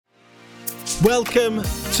Welcome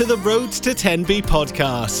to the Road to Tenby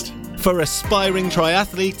podcast for aspiring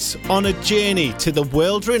triathletes on a journey to the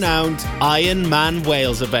world-renowned Ironman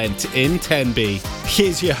Wales event in Tenby.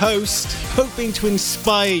 Here's your host, hoping to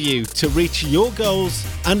inspire you to reach your goals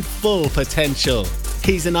and full potential.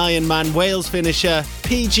 He's an Ironman Wales finisher,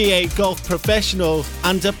 PGA golf professional,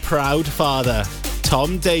 and a proud father,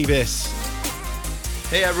 Tom Davis.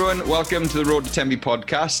 Hey everyone, welcome to the Road to Tenby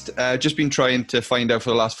podcast. Just been trying to find out for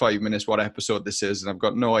the last 5 minutes what episode this is, and I've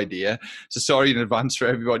got no idea. So sorry in advance for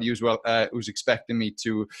everybody who's expecting me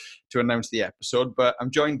to announce the episode. But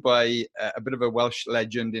I'm joined by a bit of a Welsh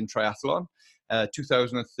legend in triathlon,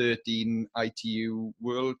 2013 ITU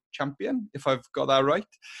World Champion, if I've got that right.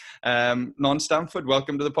 Stanford,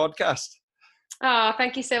 welcome to the podcast. Oh,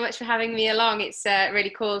 thank you so much for having me along. It's really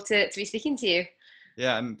cool to be speaking to you.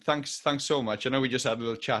 Yeah, and thanks so much. I know we just had a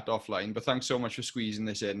little chat offline, but thanks so much for squeezing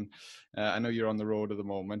this in. I know you're on the road at the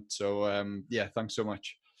moment, so yeah, thanks so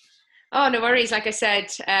much. Oh, no worries. Like I said,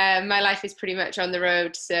 my life is pretty much on the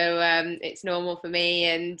road, so it's normal for me.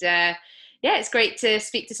 And yeah, it's great to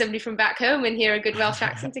speak to somebody from back home and hear a good Welsh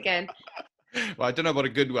accent again. Well, I don't know about a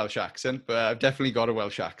good Welsh accent, but I've definitely got a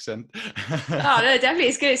Welsh accent. Oh, no, definitely.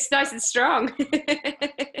 It's good. It's nice and strong.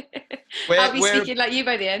 I'll be speaking like you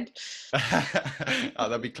by the end. Oh,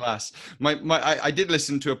 that'd be class. I did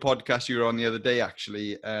listen to a podcast you were on the other day,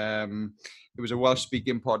 actually. It was a Welsh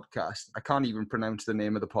speaking podcast. I can't even pronounce the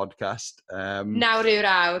name of the podcast. Nawr yw'r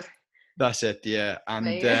awr. That's it, yeah.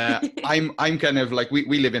 And I'm kind of like,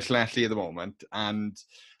 we live in Llanelli at the moment, and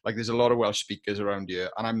like there's a lot of Welsh speakers around here,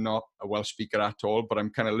 and I'm not a Welsh speaker at all, but I'm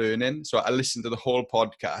kind of learning. So I listened to the whole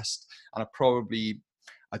podcast, and I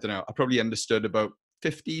probably understood about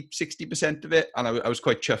 50-60% of it, and I was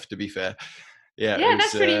quite chuffed, to be fair. Yeah,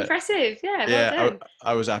 that's pretty impressive. Yeah, well done.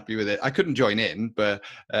 I was happy with it. I couldn't join in, but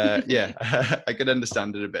yeah, I could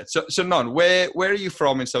understand it a bit. So Non, where are you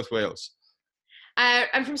from in South Wales?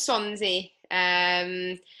 I'm from Swansea,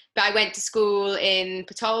 but I went to school in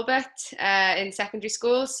Port Talbot in secondary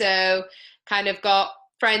school, so kind of got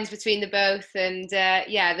friends between the both, and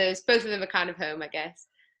yeah, both of them are kind of home, I guess.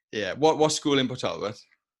 Yeah, what school in Port Talbot?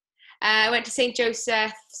 I went to St.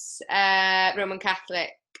 Joseph's, Roman Catholic.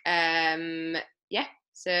 Yeah,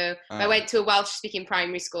 so I went to a Welsh-speaking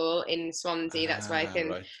primary school in Swansea. That's why I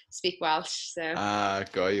can speak Welsh. So.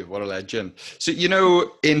 Got you. What a legend. So,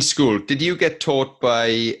 in school, did you get taught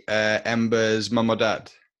by Ember's mum or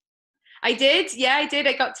dad? I did. Yeah, I did.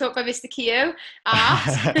 I got taught by Mr. Keogh.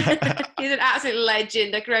 Art. He's an absolute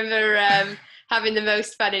legend. I can remember having the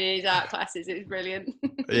most fun in his art classes. It was brilliant.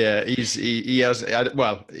 Yeah, he's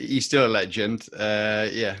still a legend.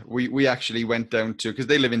 Yeah, we actually went down to, because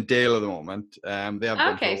they live in Dale at the moment. They have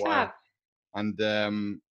been for a while. Fab.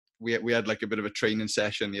 And we had like a bit of a training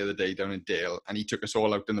session the other day down in Dale, and he took us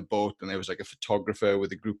all out in the boat, and there was like a photographer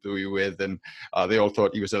with the group that we were with, and they all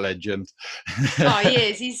thought he was a legend. Oh, he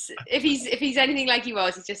is. If he's anything like he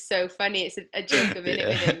was, it's just so funny. It's a joke a minute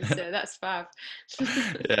with him, so that's fab.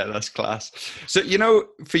 Yeah, that's class. So,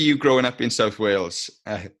 for you growing up in South Wales,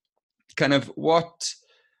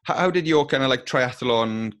 how did your kind of like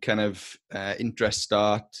triathlon kind of interest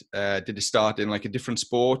start? Did it start in like a different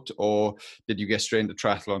sport, or did you get straight into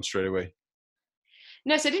triathlon straight away?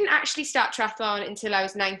 No, so I didn't actually start triathlon until I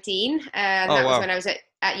was 19. And that was when I was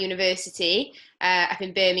at university up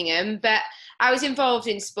in Birmingham. But I was involved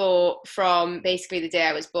in sport from basically the day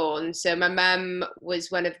I was born. So my mum was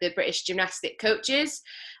one of the British gymnastic coaches.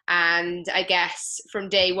 And I guess from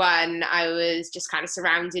day one, I was just kind of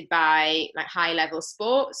surrounded by like high level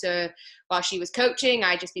sport. So while she was coaching,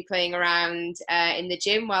 I'd just be playing around in the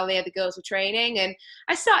gym while the other girls were training. And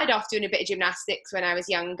I started off doing a bit of gymnastics when I was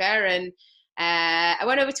younger. And I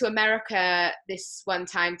went over to America this one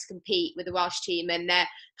time to compete with the Welsh team, and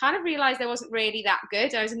kind of realised I wasn't really that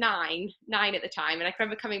good. I was nine at the time. And I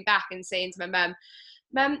remember coming back and saying to my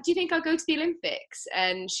Mum, do you think I'll go to the Olympics?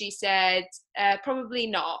 And she said, probably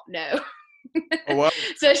not, no. Oh, wow.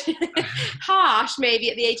 So harsh maybe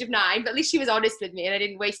at the age of 9, but at least she was honest with me, and I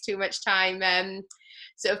didn't waste too much time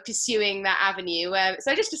sort of pursuing that avenue.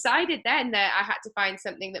 So I just decided then that I had to find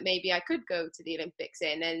something that maybe I could go to the Olympics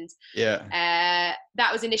in. And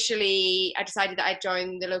that was initially, I decided that I'd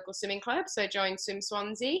join the local swimming club. So I joined Swim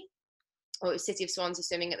Swansea, or it was City of Swansea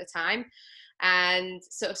Swimming at the time, and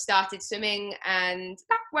sort of started swimming, and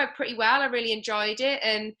that went pretty well. I really enjoyed it.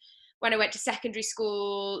 And when I went to secondary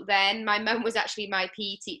school, then my mum was actually my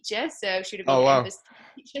PE teacher, so she would have been Emma's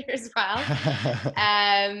teacher as well.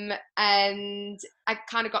 And I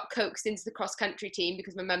kind of got coaxed into the cross country team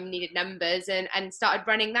because my mum needed numbers, and started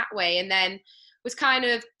running that way. And then was kind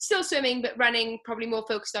of still swimming, but running, probably more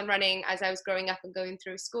focused on running as I was growing up and going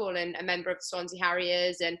through school, and a member of the Swansea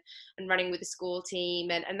Harriers and running with the school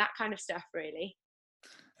team and that kind of stuff, really.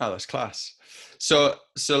 Oh, that's class. So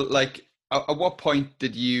like, at what point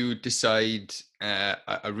did you decide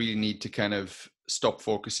I really need to kind of stop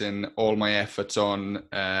focusing all my efforts on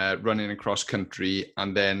running across country?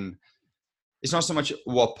 And then it's not so much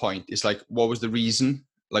what point, it's like, what was the reason?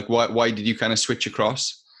 Like, why did you kind of switch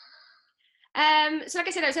across? So like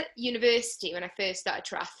I said, I was at university when I first started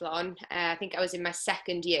triathlon. I think I was in my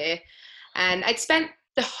second year, and I'd spent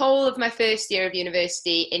the whole of my first year of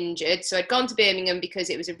university injured. So I'd gone to Birmingham because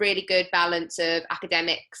it was a really good balance of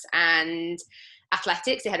academics and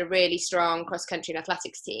athletics. They had a really strong cross-country and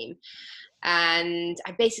athletics team. And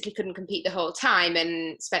I basically couldn't compete the whole time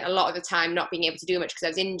and spent a lot of the time not being able to do much because I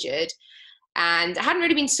was injured. And I hadn't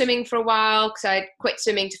really been swimming for a while because I'd quit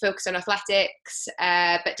swimming to focus on athletics,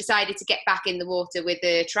 but decided to get back in the water with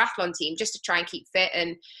the triathlon team just to try and keep fit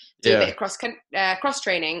and do a bit of cross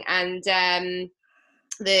training. And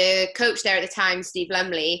the coach there at the time, Steve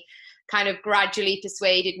Lumley, kind of gradually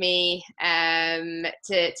persuaded me to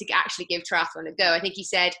actually give triathlon a go. I think he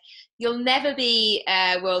said, "You'll never be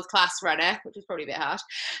a world-class runner," which was probably a bit harsh,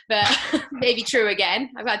 but maybe true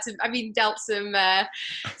again. I've been dealt some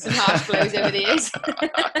harsh blows over the years.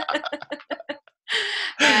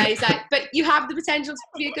 He's like, "But you have the potential to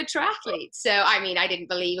be a good triathlete." So, I mean, I didn't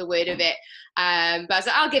believe a word of it, but I was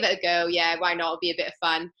like, "I'll give it a go. Yeah, why not? It'll be a bit of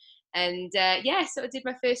fun." And so I did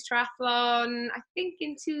my first triathlon, I think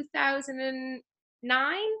in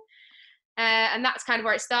 2009. And that's kind of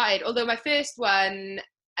where it started. Although my first one,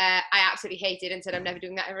 I absolutely hated and said, "I'm never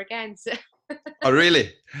doing that ever again." So. Oh,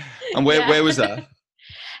 really? And where was that?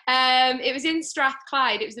 It was in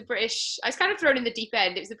Strathclyde. It was the British, I was kind of thrown in the deep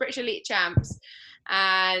end. It was the British Elite Champs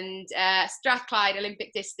and Strathclyde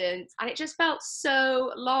Olympic distance. And it just felt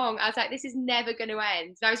so long. I was like, this is never going to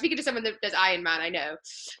end. Now I'm speaking to someone that does Ironman, I know.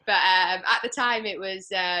 But at the time it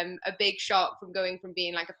was a big shock from going from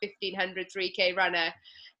being like a 1500 3K runner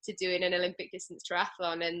to doing an Olympic distance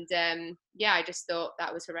triathlon. And I just thought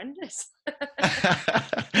that was horrendous.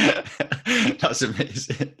 That's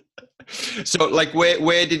amazing. So like,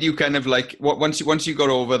 where did you kind of like, once you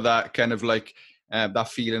got over that kind of like that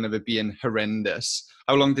feeling of it being horrendous,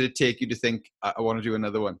 how long did it take you to think, I want to do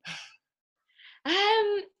another one?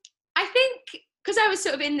 I think because I was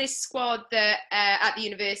sort of in this squad that at the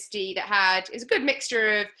university that had, it was a good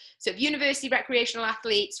mixture of sort of university recreational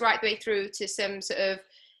athletes right the way through to some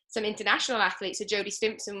international athletes. So Jodie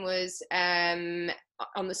Stimpson was on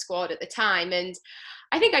the squad at the time, and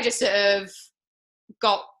I think I just sort of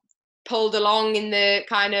got pulled along in the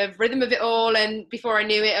kind of rhythm of it all, and before I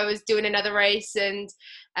knew it I was doing another race, and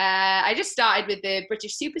I just started with the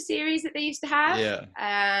British Super Series that they used to have,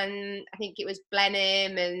 and I think it was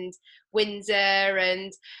Blenheim and Windsor,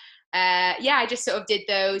 and I just sort of did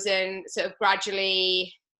those and sort of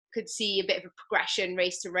gradually could see a bit of a progression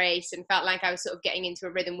race to race and felt like I was sort of getting into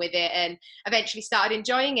a rhythm with it, and eventually started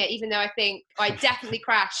enjoying it, even though I think I definitely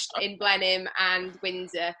crashed in Blenheim and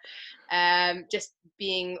Windsor, just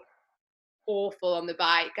being awful on the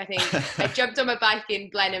bike. I think I jumped on my bike in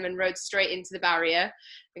Blenheim and rode straight into the barrier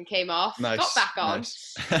and came off, got back on,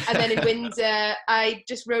 and then in Windsor I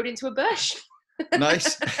just rode into a bush.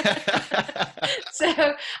 Nice.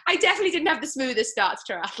 So I definitely didn't have the smoothest start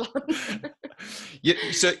to triathlon.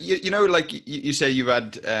 Like you say you've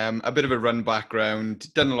had a bit of a run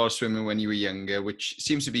background, done a lot of swimming when you were younger, which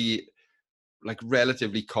seems to be like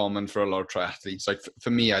relatively common for a lot of triathletes. Like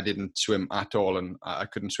for me, I didn't swim at all, and I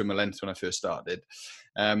couldn't swim a length when I first started.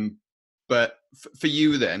 But for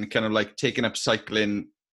you then, kind of like taking up cycling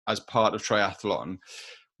as part of triathlon,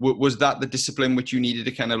 was that the discipline which you needed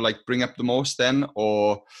to kind of like bring up the most then,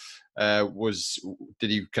 or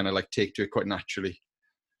did you kind of like take to it quite naturally?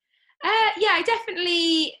 I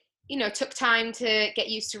definitely, took time to get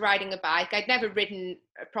used to riding a bike. I'd never ridden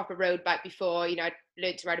a proper road bike before. I'd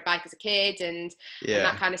learned to ride a bike as a kid and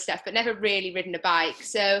that kind of stuff, but never really ridden a bike.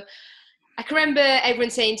 So I can remember everyone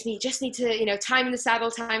saying to me, you just need to, time in the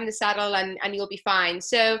saddle, and you'll be fine.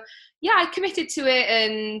 So I committed to it,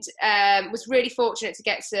 and was really fortunate to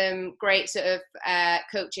get some great sort of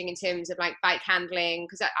coaching in terms of like bike handling,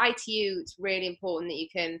 because at ITU it's really important that you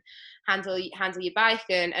can handle your bike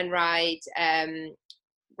and ride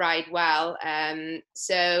well.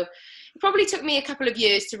 So it probably took me a couple of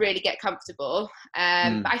years to really get comfortable.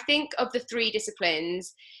 But I think of the three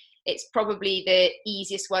disciplines, it's probably the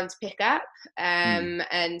easiest one to pick up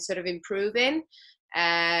and sort of improve in.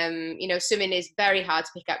 Swimming is very hard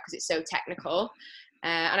to pick up because it's so technical.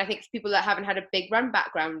 And I think for people that haven't had a big run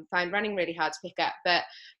background find running really hard to pick up. But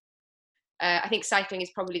I think cycling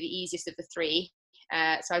is probably the easiest of the three. So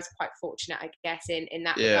I was quite fortunate, I guess, in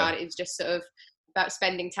that Yeah. regard. It was just sort of about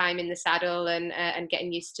spending time in the saddle and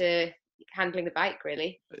getting used to handling the bike,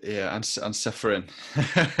 really. Yeah, and suffering.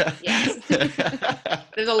 Yes.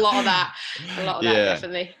 There's a lot of that.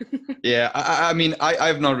 Definitely. Yeah, I mean,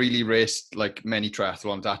 I've not really raced like many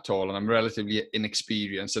triathlons at all, and I'm relatively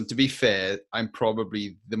inexperienced. And to be fair, I'm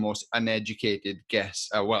probably the most uneducated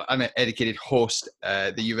uneducated host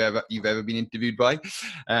that you've ever been interviewed by,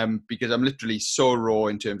 because I'm literally so raw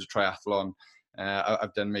in terms of triathlon.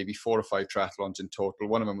 I've done maybe 4 or 5 triathlons in total.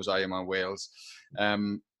 One of them was Ironman Wales.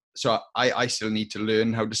 So I still need to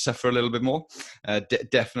learn how to suffer a little bit more,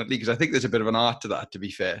 definitely, because I think there's a bit of an art to that, to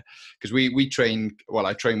be fair. Because we train,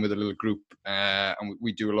 I train with a little group, and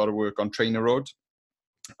we do a lot of work on Trainer Road.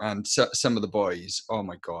 And some of the boys, oh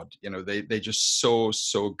my God, they're just so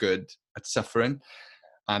good at suffering.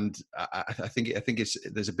 And I think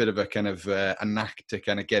there's a bit of a kind of a knack to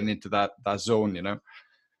kind of getting into that zone,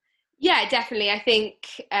 Yeah, definitely. I think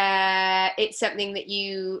it's something that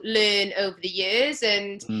you learn over the years.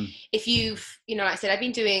 And if you've, like I said, I've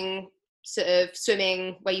been doing sort of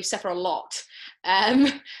swimming where you suffer a lot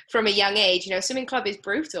from a young age. Swimming club is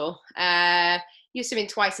brutal. You're swimming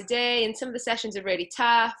twice a day, and some of the sessions are really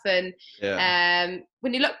tough. And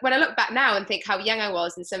when I look back now and think how young I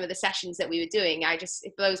was in some of the sessions that we were doing,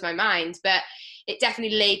 it blows my mind. But it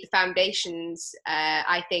definitely laid the foundations,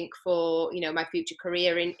 I think, for my future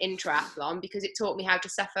career in triathlon, because it taught me how to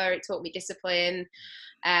suffer. It taught me discipline,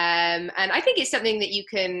 and I think it's something that you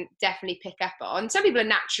can definitely pick up on. Some people are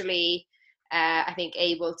naturally, I think,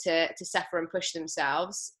 able to suffer and push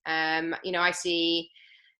themselves. I see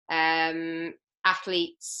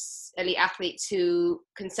elite athletes who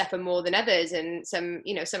can suffer more than others, and some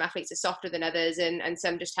athletes are softer than others, and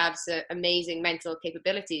some just have amazing mental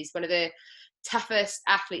capabilities. One of the toughest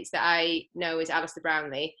athletes that I know is Alistair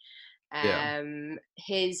Brownlee.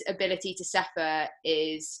 His ability to suffer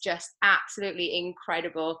is just absolutely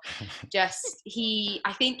incredible.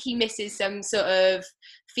 I think he misses some sort of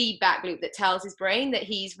feedback loop that tells his brain that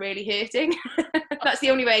he's really hurting. That's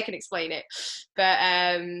the only way I can explain it. But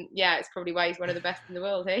it's probably why he's one of the best in the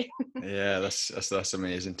world, hey? Yeah, that's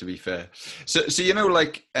amazing, to be fair. So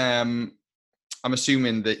I'm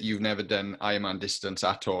assuming that you've never done Ironman distance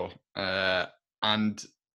at all, and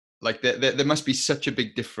like there must be such a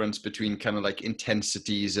big difference between kind of like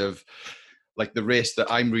intensities of like the race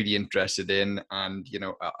that I'm really interested in and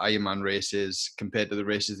Ironman races compared to the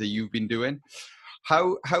races that you've been doing.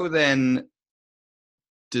 How then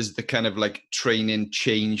does the kind of like training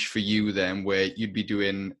change for you then, where you'd be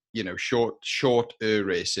doing shorter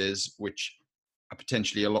races which are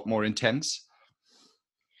potentially a lot more intense?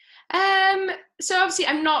 So obviously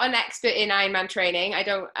I'm not an expert in Ironman training.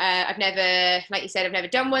 I've never, like you said, I've never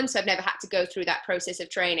done one, so I've never had to go through that process of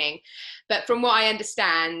training. But from what I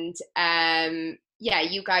understand,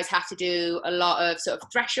 you guys have to do a lot of sort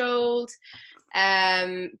of threshold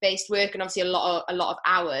based work, and obviously a lot of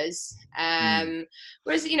hours.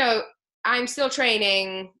 Whereas, I'm still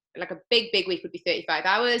training, like a big week would be 35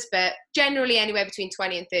 hours, but generally anywhere between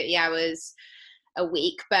 20 and 30 hours a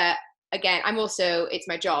week. But again, it's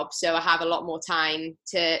my job, so I have a lot more time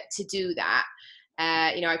to do that.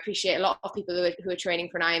 I appreciate a lot of people who are training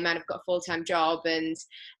for an Ironman have got a full-time job, and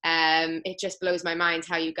it just blows my mind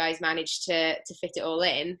how you guys manage to fit it all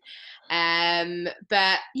in.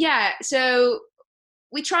 But yeah, so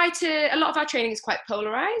we try to, a lot of our training is quite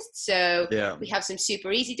polarized. So we have some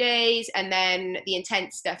super easy days, and then the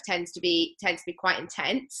intense stuff tends to be quite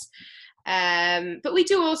intense. But we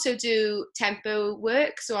do also do tempo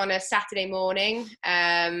work. So on a Saturday morning,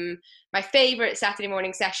 my favorite Saturday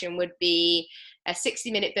morning session would be a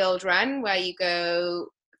 60-minute build run, where you go,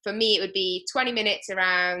 for me, it would be 20 minutes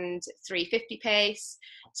around 350 pace,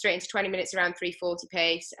 straight into 20 minutes around 340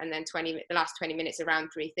 pace, and then the last 20 minutes around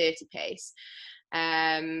 330 pace.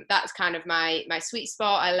 That's kind of my sweet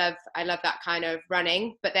spot. I love that kind of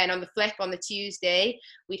running. But then on the flip, on the Tuesday,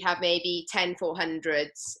 we'd have maybe 10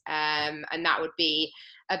 400s, and that would be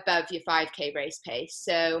above your 5K race pace.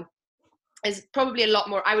 So there's probably a lot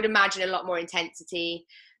more, I would imagine, a lot more intensity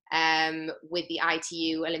with the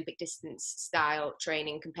ITU Olympic distance style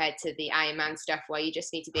training compared to the Ironman stuff, where you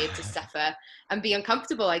just need to be able to suffer and be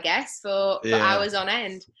uncomfortable, I guess, for hours on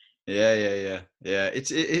end. Yeah.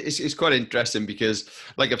 It's quite interesting because,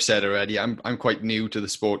 like I've said already, I'm quite new to the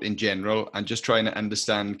sport in general, and just trying to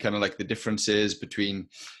understand kind of like the differences between,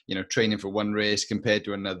 training for one race compared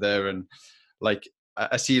to another. And like,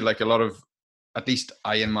 I see like a lot of at least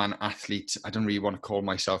Ironman athletes, I don't really want to call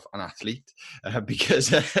myself an athlete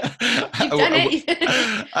because You've done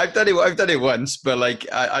it. I've done it once, but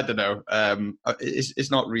like I don't know.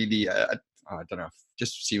 It's not really. I don't know.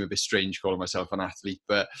 Just seem a bit strange calling myself an athlete,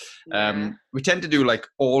 but we tend to do like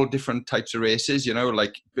all different types of races. You know,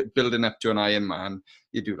 like building up to an Ironman,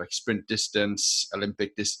 you do like sprint distance,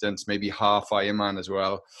 Olympic distance, maybe half Ironman as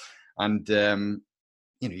well, and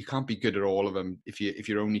you know, you can't be good at all of them if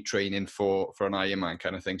you're only training for an Ironman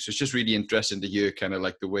kind of thing. So it's just really interesting to hear kind of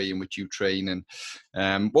like the way in which you train.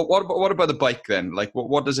 And what about the bike then? Like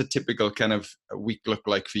what does a typical kind of week look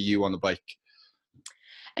like for you on the bike?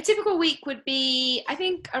 A typical week would be, I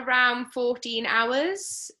think, around 14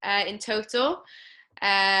 hours in total.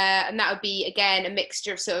 And that would be, again, a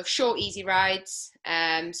mixture of sort of short, easy rides.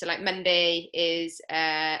 So like Monday is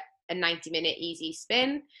a 90-minute easy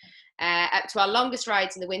spin. Up to our longest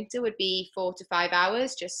rides in the winter would be 4 to 5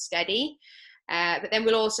 hours, just steady. But then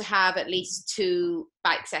we'll also have at least 2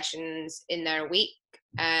 bike sessions in there a week.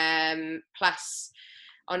 Plus,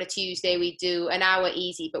 on a Tuesday, we do an hour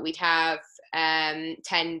easy, but we'd have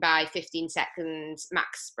 10 by 15 seconds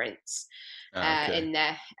max sprints in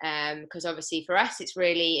there. Because obviously for us, it's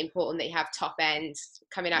really important that you have top end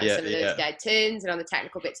coming out of some of those dead turns, and on the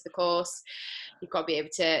technical bits of the course, you've got to be able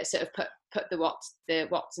to sort of put the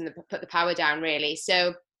watts and put the power down really.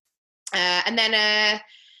 So and then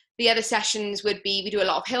the other sessions would be, we do a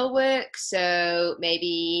lot of hill work, so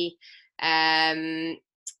maybe 10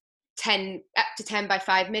 up to 10 by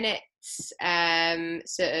 5 minutes,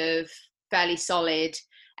 sort of fairly solid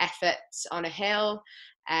efforts on a hill,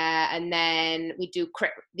 and then we do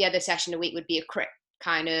crit. The other session a week would be a crit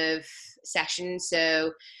kind of session,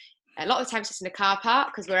 so a lot of the times it's in a car park,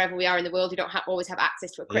 because wherever we are in the world, we don't always have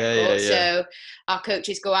access to a crit course. So our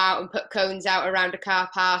coaches go out and put cones out around a car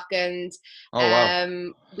park, and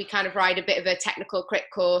we kind of ride a bit of a technical crit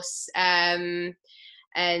course. And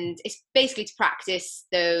it's basically to practice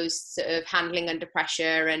those sort of handling under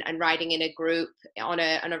pressure and riding in a group on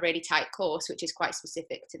a really tight course, which is quite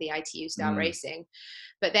specific to the ITU style racing.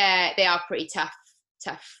 But they are pretty tough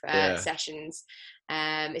sessions.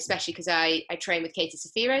 Especially because I train with Katie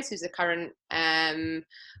Safiras, who's the current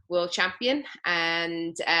world champion,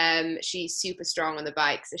 and she's super strong on the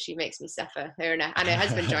bike, so she makes me suffer. Her and her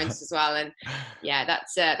husband joins us as well, and yeah,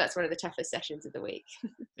 that's one of the toughest sessions of the week.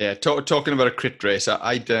 Yeah, talking about a crit race,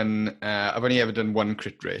 I've only ever done one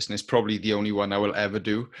crit race, and it's probably the only one I will ever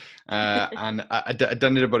do. And I'd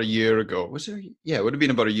done it about a year ago. Was it? Yeah, it would have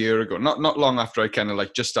been about a year ago. Not long after I kind of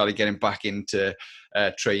like just started getting back into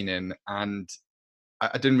training, and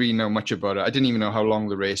I didn't really know much about it. I didn't even know how long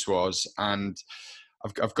the race was, and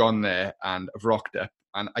I've gone there and I've rocked up,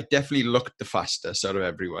 and I definitely looked the fastest out of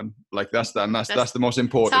everyone. Like that's the most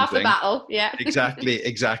important half thing. The battle, yeah.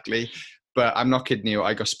 Exactly. But I'm not kidding you.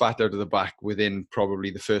 I got spat out of the back within probably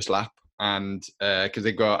the first lap, and because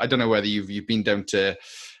they got, I don't know whether you've been down to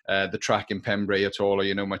the track in Pembrey at all, or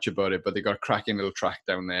you know much about it, but they got a cracking little track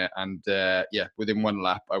down there, and within one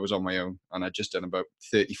lap I was on my own, and I'd just done about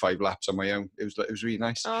 35 laps on my own. It was really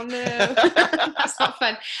nice. Oh no. That's not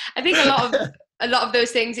fun. I think a lot of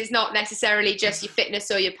those things, it's not necessarily just your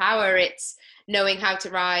fitness or your power, it's knowing how to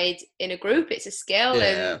ride in a group. It's a skill,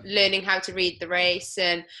 and learning how to read the race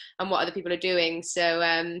and what other people are doing. So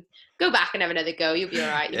go back and have another go, you'll be all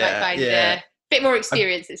right. You might find bit more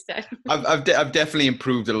experience this time. I've definitely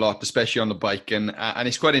improved a lot, especially on the bike, and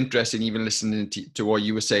it's quite interesting even listening to what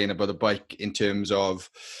you were saying about the bike in terms of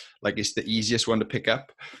like it's the easiest one to pick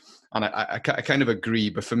up, and I kind of agree.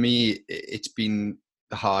 But for me, it's been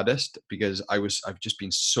the hardest because I've just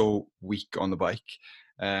been so weak on the bike.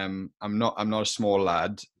 I'm not a small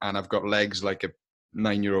lad, and I've got legs like a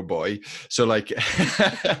 9-year-old boy, so like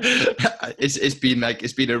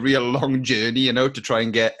it's been a real long journey, you know, to try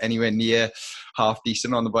and get anywhere near half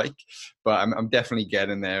decent on the bike, but I'm definitely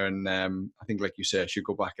getting there, and I think like you say, I should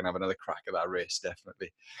go back and have another crack at that race,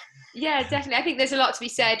 definitely. Yeah, definitely. I think there's a lot to be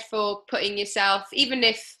said for putting yourself, even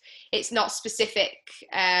if it's not specific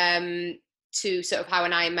to sort of how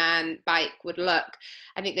an Ironman bike would look.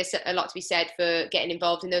 I think there's a lot to be said for getting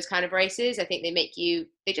involved in those kind of races. I think they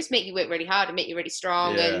just make you work really hard and make you really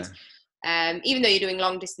strong. Yeah. And even though you're doing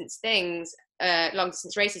long distance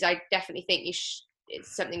races, I definitely think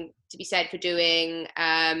it's something to be said for doing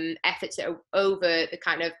efforts that are over the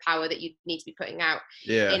kind of power that you need to be putting out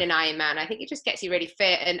in an Ironman. I think it just gets you really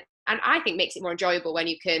fit, and I think makes it more enjoyable when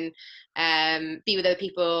you can be with other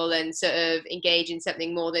people and sort of engage in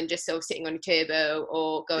something more than just sort of sitting on your turbo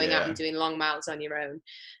or going out and doing long miles on your own.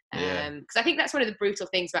 Because I think that's one of the brutal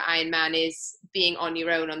things about Ironman is being on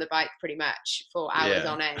your own on the bike pretty much for hours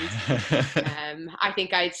on end. I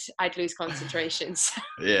think I'd lose concentration. So.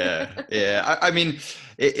 Yeah. I mean,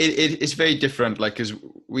 it's very different. Like, because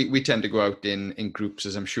we tend to go out in groups,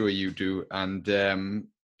 as I'm sure you do, and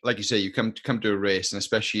like you say, you come to a race, and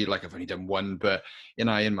especially like I've only done one, but in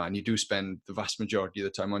Ironman, you do spend the vast majority of the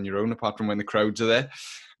time on your own, apart from when the crowds are there,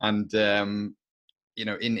 and you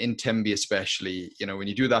know, in Tenby especially, you know, when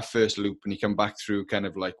you do that first loop and you come back through kind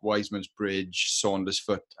of like Wiseman's Bridge,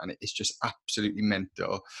 Saundersfoot, and it's just absolutely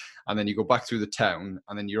mental. And then you go back through the town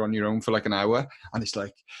and then you're on your own for like an hour and it's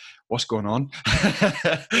like, what's going on?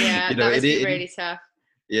 Yeah, you know, that must be really tough.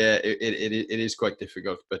 Yeah, it is quite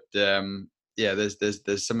difficult. But yeah,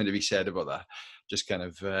 there's something to be said about that. Just kind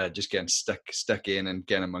of just getting stuck in and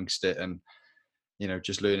getting amongst it and, you know,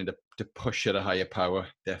 just learning to push at a higher power,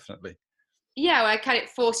 definitely. Yeah, well, it kind of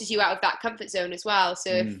forces you out of that comfort zone as well. So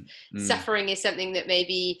if suffering is something that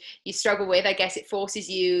maybe you struggle with, I guess it forces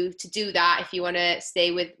you to do that if you want to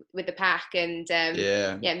stay with the pack, and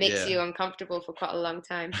it makes you uncomfortable for quite a long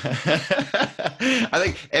time. I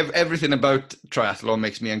think everything about triathlon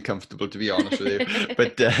makes me uncomfortable, to be honest with you.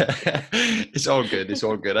 But it's all good. It's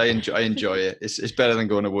all good. I enjoy it. It's better than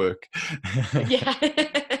going to work. Yeah.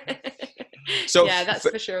 So yeah, that's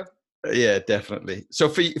for sure. Yeah, definitely. So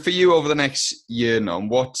for you over the next year now,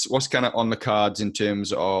 what's kind of on the cards in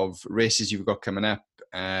terms of races you've got coming up?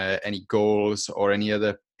 Any goals or any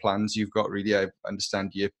other plans you've got? Really, I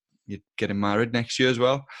understand you're getting married next year as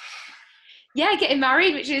well. Yeah, getting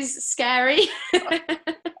married, which is scary.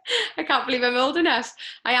 I can't believe I'm old enough.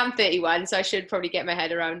 I am 31, so I should probably get my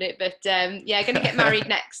head around it. But yeah, going to get married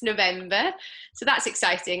next November. So that's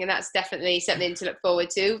exciting, and that's definitely something to look forward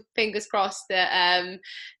to. Fingers crossed that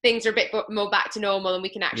things are a bit more back to normal and we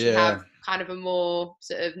can actually have kind of a more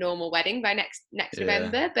sort of normal wedding by next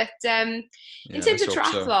November. But in terms of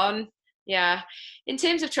triathlon, in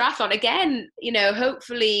terms of triathlon, again, you know,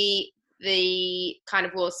 hopefully the kind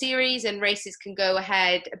of World Series and races can go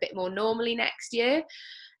ahead a bit more normally next year.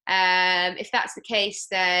 If that's the case,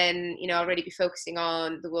 then, you know, I'll really be focusing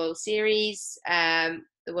on the World Series, the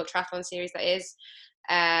World Triathlon Series, that is.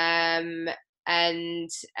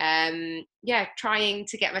 Trying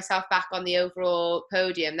to get myself back on the overall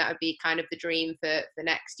podium. That would be kind of the dream for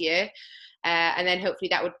next year. And then hopefully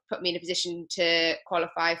that would put me in a position to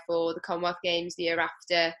qualify for the Commonwealth Games the year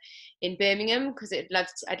after in Birmingham, because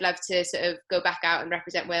I'd love to sort of go back out and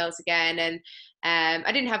represent Wales again. And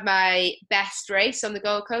I didn't have my best race on the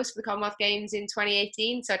Gold Coast for the Commonwealth Games in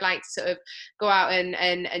 2018, so I'd like to sort of go out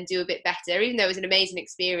and do a bit better, even though it was an amazing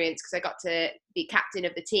experience because I got to be captain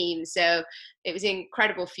of the team. So it was an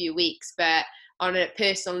incredible few weeks, but on a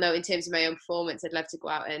personal note, in terms of my own performance, I'd love to go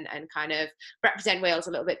out and kind of represent Wales a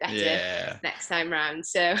little bit better next time round.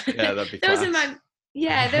 So yeah, that'd be those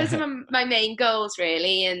are my main goals,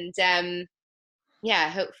 really. And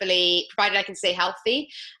hopefully, provided I can stay healthy.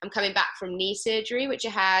 I'm coming back from knee surgery, which I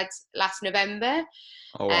had last November.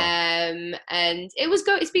 Oh, wow. And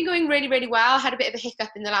it's been going really, really well. I had a bit of a hiccup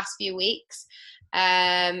in the last few weeks.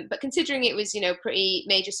 But considering it was, you know, pretty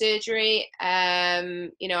major surgery,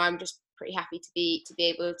 you know, I'm just pretty happy to be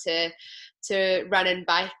able to run and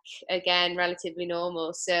bike again relatively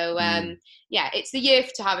normal. So it's the year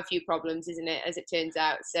to have a few problems, isn't it, as it turns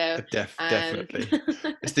out? So definitely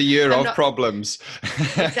it's the year of problems.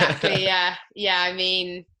 Exactly. Yeah, I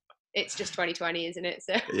mean, it's just 2020, isn't it?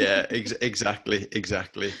 So yeah,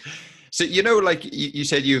 exactly. So, you know, like you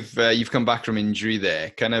said, you've come back from injury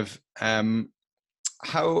there. Kind of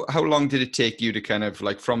how long did it take you to kind of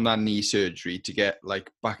like from that knee surgery to get like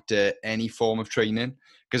back to any form of training?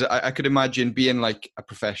 Because I could imagine being like a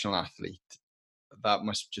professional athlete, that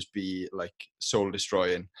must just be like soul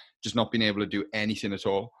destroying, just not being able to do anything at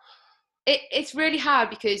all. It's really hard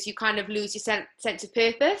because you kind of lose your sense of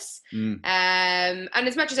purpose. And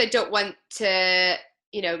as much as I don't want to,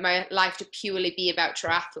 you know, my life to purely be about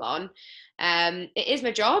triathlon, it is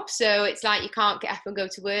my job. So it's like you can't get up and go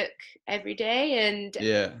to work every day. And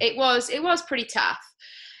it was pretty tough.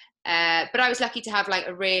 But I was lucky to have like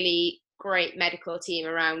a really great medical team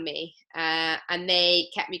around me. And they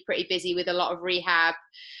kept me pretty busy with a lot of rehab.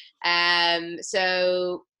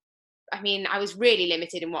 So I mean, I was really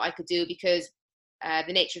limited in what I could do because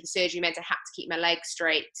the nature of the surgery meant I had to keep my legs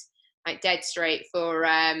straight, like dead straight for,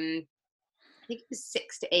 I think it was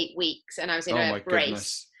 6 to 8 weeks. And I was in a brace.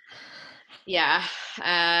 Goodness. Yeah.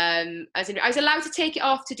 I was allowed to take it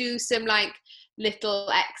off to do some like little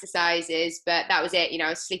exercises, but that was it. I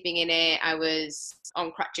was sleeping in it. I was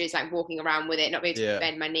on crutches, like walking around with it, not being able to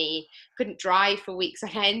bend my knee. Couldn't drive for weeks on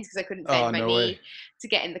end because I couldn't bend my knee to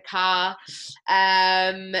get in the car.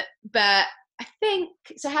 But I think,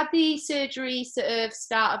 so I had the surgery sort of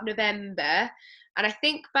start of November, and I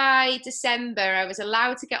think by December I was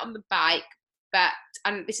allowed to get on the bike,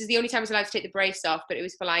 and this is the only time I was allowed to take the brace off, but it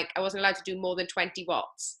was for like, I wasn't allowed to do more than 20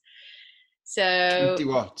 watts. So 20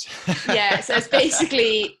 watts. Yeah, so it's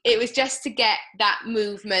basically, it was just to get that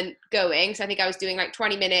movement going. So I think I was doing like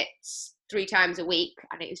 20 minutes 3 times a week,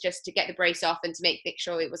 and it was just to get the brace off and to make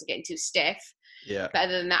sure it wasn't getting too stiff. Yeah. But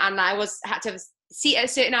other than that, and I had to have a seat at a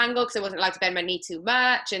certain angle because I wasn't allowed to bend my knee too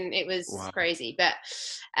much, and it was crazy. But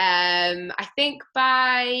I think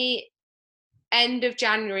by end of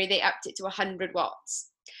January they upped it to 100 watts.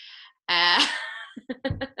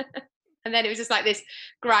 And then it was just like this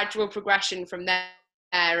gradual progression from there.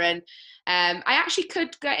 And I actually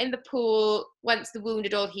could get in the pool once the wound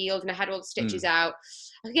had all healed and I had all the stitches out.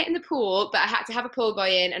 I could get in the pool, but I had to have a pull boy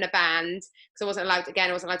in and a band because I wasn't allowed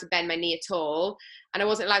to bend my knee at all. And I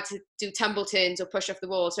wasn't allowed to do tumble turns or push off the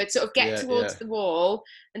wall. So I'd sort of get towards the wall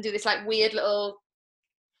and do this like weird little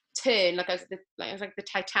turn, like I was like the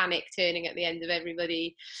Titanic turning at the end of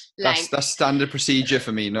everybody. That's standard procedure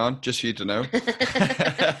for me, non, just for you to know.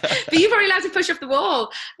 But you're probably allowed to push off the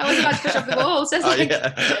wall. I wasn't allowed to push off the wall, so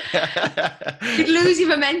it's you'd lose your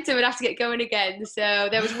momentum and have to get going again. So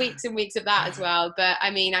there was weeks and weeks of that as well. But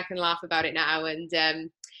I mean, I can laugh about it now, and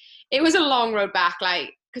it was a long road back,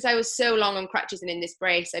 like, because I was so long on crutches and in this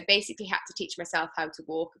brace, I basically had to teach myself how to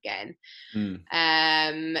walk again.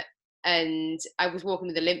 And I was walking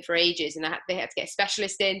with a limp for ages, and they had to get a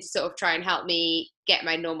specialist in to sort of try and help me get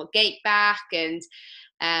my normal gait back. And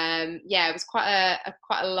it was quite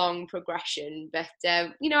a long progression, but I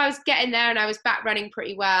was getting there, and I was back running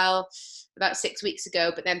pretty well about 6 weeks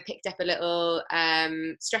ago, but then picked up a little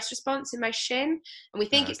stress response in my shin, and we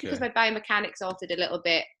think it's because my biomechanics altered a little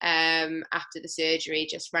bit after the surgery,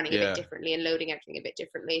 just running a bit differently and loading everything a bit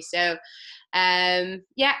differently. So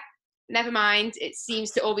never mind. It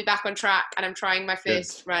seems to all be back on track, and I'm trying my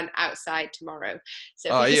first run outside tomorrow. So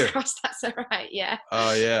fingers crossed that's all right. Yeah.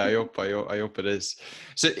 Oh yeah, I hope it is.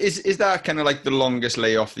 So is that kind of like the longest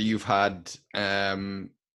layoff that you've had, in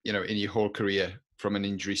your whole career from an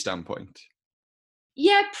injury standpoint?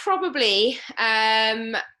 Yeah, probably.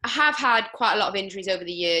 I have had quite a lot of injuries over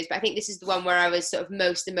the years, but I think this is the one where I was sort of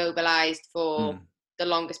most immobilized for the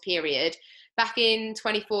longest period. Back in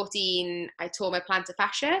 2014, I tore my plantar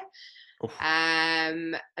fascia.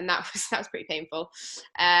 And that was pretty painful.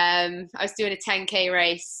 I was doing a 10K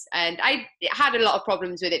race, and I had a lot of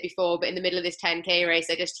problems with it before, but in the middle of this 10K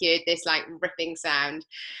race, I just heard this like ripping sound,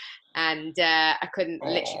 and I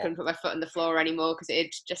literally couldn't put my foot on the floor anymore because it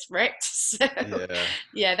had just ripped. So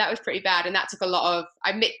that was pretty bad, and that took a lot of.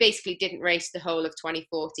 I basically didn't race the whole of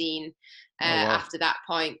 2014 after that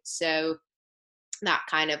point. So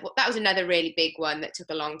that was another really big one that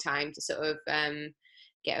took a long time to sort of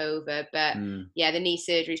get over. But the knee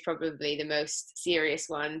surgery is probably the most serious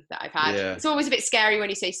one that I've had. It's always a bit scary when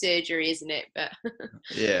you say surgery, isn't it? But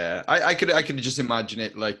I could just imagine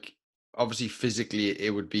it. Like, obviously physically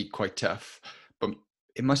it would be quite tough, but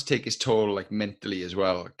it must take its toll, like mentally as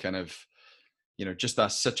well, kind of, just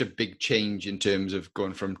that's such a big change in terms of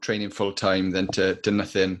going from training full time then to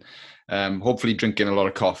nothing. Hopefully drinking a lot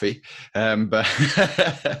of coffee. But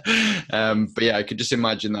I could just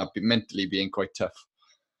imagine that mentally being quite tough.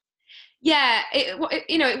 Yeah, it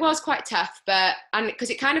was quite tough, and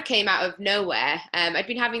because it kind of came out of nowhere. I'd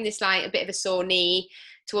been having this like a bit of a sore knee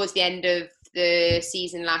towards the end of the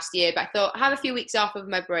season last year, but I thought, have a few weeks off of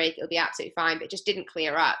my break, it'll be absolutely fine, but it just didn't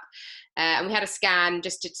clear up. And we had a scan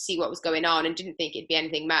just to see what was going on, and didn't think it'd be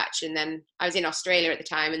anything much. And then I was in Australia at the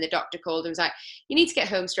time, and the doctor called and was like, you need to get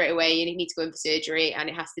home straight away, you need to go in for surgery, and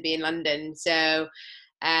it has to be in London. So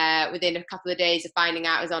within a couple of days of finding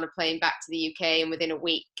out, I was on a plane back to the UK, and within a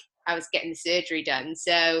week I was getting the surgery done.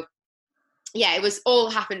 So it was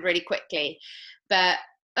all happened really quickly. But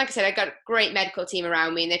like I said, I got a great medical team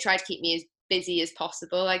around me, and they tried to keep me as busy as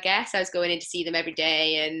possible, I guess. I was going in to see them every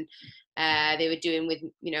day, and they were doing with,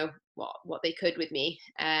 what they could with me.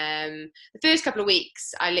 The first couple of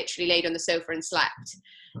weeks, I literally laid on the sofa and slept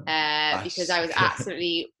because I was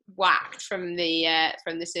absolutely whacked from the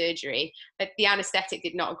surgery. But the anaesthetic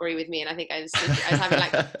did not agree with me, and I think I was having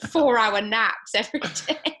like 4-hour naps every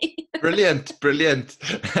day. Brilliant.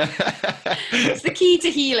 It's the key to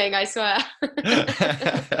healing, I swear.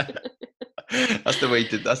 That's the way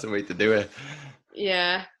to do it.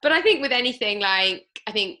 Yeah, but I think with anything, like,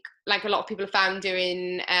 I think like a lot of people have found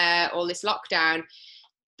during all this lockdown,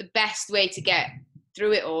 the best way to get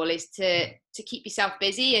through it all is to keep yourself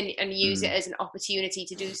busy and use it as an opportunity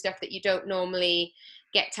to do stuff that you don't normally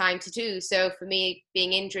get time to do. So for me,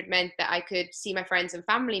 being injured meant that I could see my friends and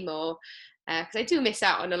family more, because I do miss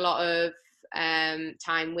out on a lot of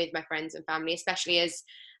time with my friends and family, especially as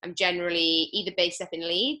I'm generally either based up in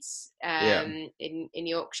Leeds, in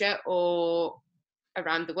Yorkshire, or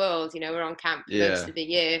around the world. We're on camp most of the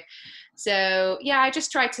year. So I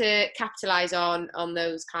just try to capitalize on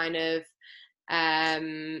those kind of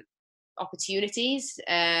opportunities,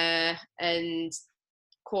 and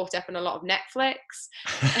caught up on a lot of Netflix.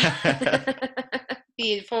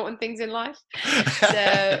 The important things in life.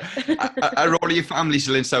 So are all your family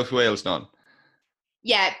still in South Wales now?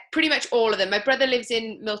 Yeah, pretty much all of them. My brother lives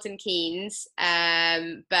in Milton Keynes,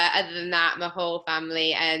 but other than that, my whole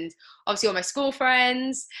family and obviously all my school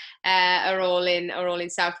friends are all in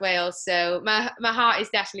South Wales. So my heart is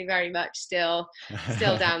definitely very much still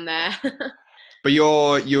down there. But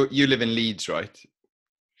you live in Leeds, right?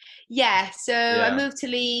 Yeah, so I moved to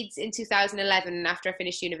Leeds in 2011 after I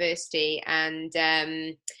finished university, and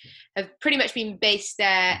have pretty much been based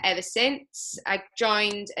there ever since. I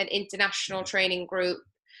joined an international training group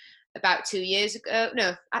about 2 years ago.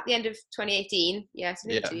 No, at the end of 2018. Yeah, so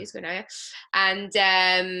nearly 2 years ago now. Yeah. And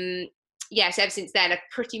so ever since then, I've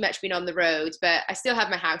pretty much been on the road, but I still have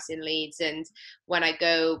my house in Leeds. And when I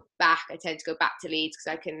go back, I tend to go back to Leeds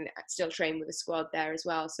because I can still train with the squad there as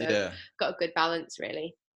well. So got a good balance,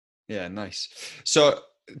 really. Yeah, nice. So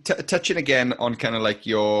touching again on kind of like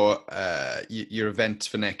your events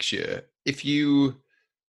for next year, if you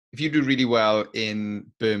do really well in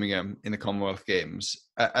Birmingham in the Commonwealth Games,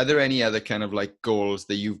 are there any other kind of like goals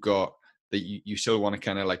that you've got that you still want to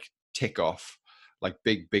kind of like tick off, like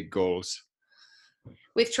big goals?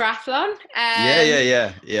 With triathlon?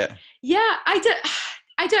 Yeah,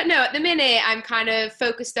 I don't know. At the minute, I'm kind of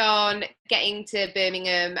focused on getting to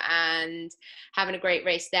Birmingham and having a great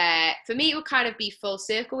race there. For me, it would kind of be full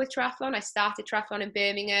circle with triathlon. I started triathlon in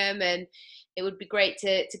Birmingham, and it would be great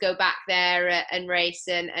to go back there and race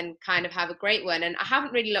and kind of have a great one. And I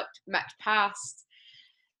haven't really looked much past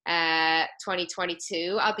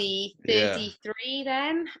 2022. I'll be 33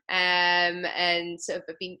 then, and sort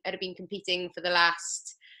of I'd have been competing for the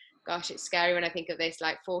last, gosh, it's scary when I think of this,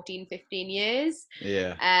 like 14, 15 years.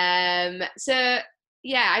 So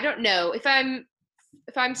I don't know if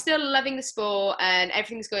I'm still loving the sport and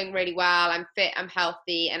everything's going really well, I'm fit, I'm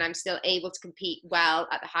healthy, and I'm still able to compete well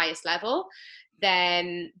at the highest level,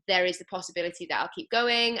 then there is the possibility that I'll keep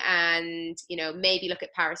going and, maybe look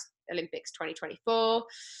at Paris Olympics 2024,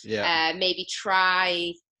 maybe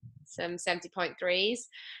try some 70.3s.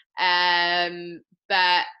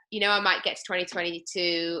 But, I might get to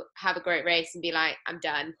 2022, have a great race and be like, I'm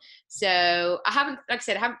done. So I haven't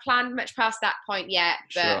planned much past that point yet,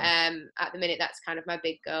 but at the minute, that's kind of my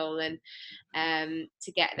big goal, and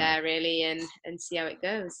to get there really and see how it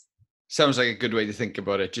goes. Sounds like a good way to think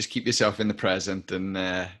about it. Just keep yourself in the present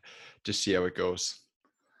and just see how it goes.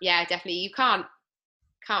 Yeah, definitely. You can't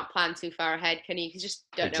plan too far ahead, can you? Because you just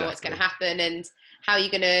don't know what's going to happen and how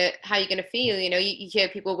you're gonna feel. You hear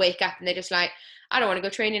people wake up and they're just like, I don't want to go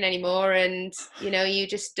training anymore, and you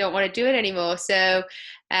just don't want to do it anymore. So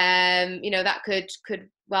that could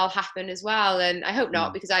well happen as well, and I hope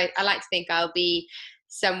not, because I like to think I'll be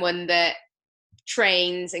someone that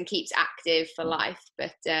trains and keeps active for life.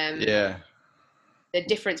 But the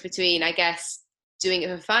difference between, I guess, doing it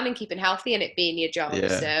for fun and keeping healthy and it being your job.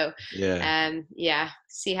 So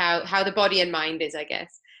see how the body and mind is, I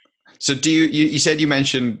guess. So do you said you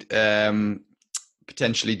mentioned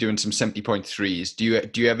potentially doing some 70.3s. Do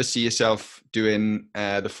you ever see yourself doing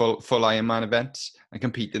the full Ironman events and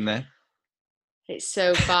competing there? It's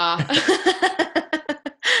so far.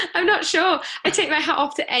 I'm not sure. I take my hat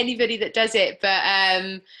off to anybody that does it, but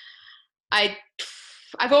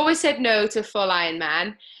I've always said no to full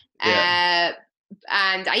Ironman. And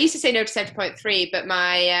I used to say no to 70.3, but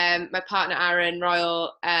my partner Aaron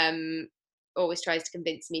Royal always tries to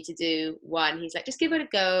convince me to do one. He's like, just give it a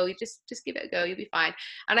go. You just give it a go. You'll be fine.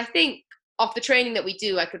 And I think off the training that we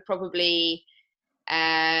do, I could probably,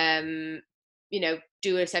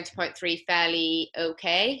 do a 70.3 fairly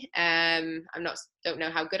okay. Don't know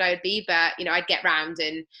how good I would be, but I'd get round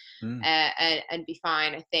and be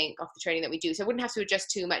fine, I think, off the training that we do. So I wouldn't have to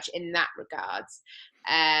adjust too much in that regards.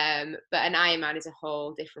 But an Ironman is a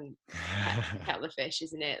whole different kettle of fish,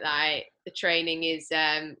 isn't it? Like the training is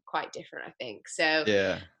quite different, I think. So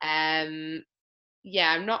I'm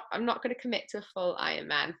not going to commit to a full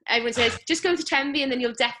Ironman. Everyone says just go to Tenby and then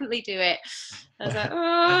you'll definitely do it. I was like,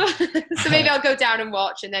 oh, so maybe I'll go down and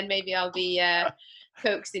watch, and then maybe I'll be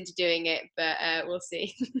coaxed into doing it, but we'll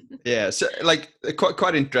see. Yeah, so like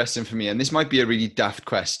quite interesting for me, and this might be a really daft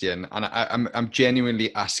question, and I'm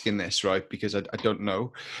genuinely asking this, right, because I don't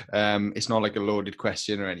know. It's not like a loaded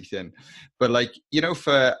question or anything, but like, you know,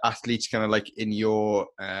 for athletes kind of like in your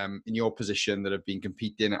position that have been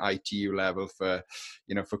competing at ITU level for,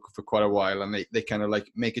 you know, for quite a while, and they kind of like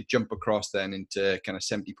make a jump across then into kind of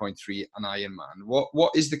 70.3 an Ironman.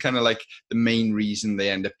 What is the kind of like the main reason they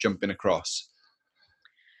end up jumping across?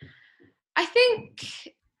 I think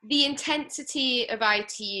the intensity of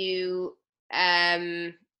ITU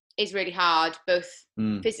is really hard, both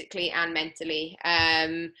physically and mentally.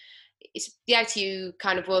 It's the ITU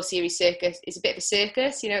kind of World Series circus is a bit of a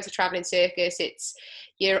circus, you know, it's a traveling circus.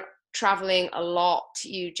 You're traveling a lot,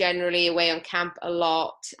 you generally away on camp a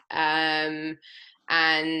lot. And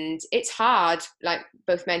it's hard, like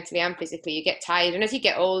both mentally and physically. You get tired, and as you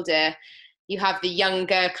get older, you have the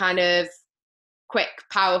younger kind of quick,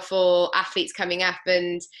 powerful athletes coming up,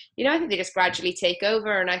 and you know, I think they just gradually take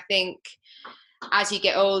over. And I think as you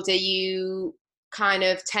get older, you kind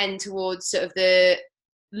of tend towards sort of the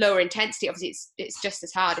lower intensity. Obviously, it's just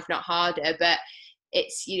as hard, if not harder, but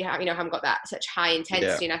it's haven't got that such high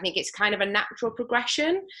intensity, and I think it's kind of a natural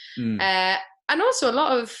progression. And also a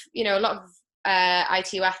lot of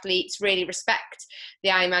ITU athletes really respect the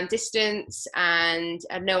Ironman distance, and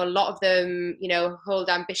I know a lot of them, you know, hold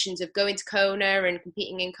ambitions of going to Kona and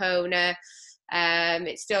competing in Kona.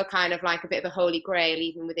 It's still kind of like a bit of a holy grail,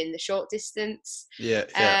 even within the short distance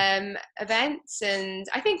events. And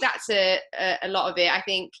I think that's a lot of it. I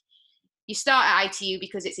think you start at ITU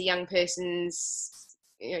because it's a young person's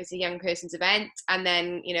event, and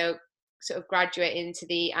then, you know, sort of graduate into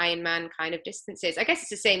the Ironman kind of distances. I guess it's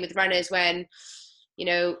the same with runners when, you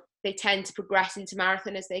know, they tend to progress into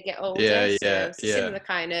marathon as they get older. It's a similar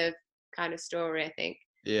kind of story, I think.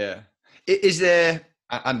 Yeah. Is there,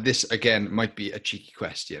 and this again might be a cheeky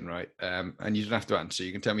question, right? And you don't have to answer,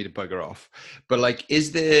 you can tell me to bugger off. But like,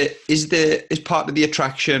 is part of the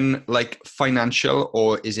attraction like financial,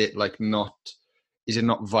 or is it like not? Is it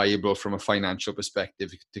not viable from a financial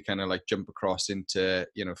perspective to kind of like jump across into,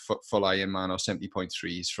 you know, full Ironman or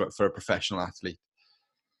 70.3s for a professional athlete?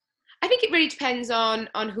 I think it really depends on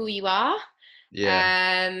who you are.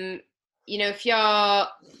 Yeah. You know, if you're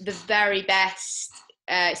the very best,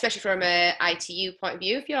 especially from a ITU point of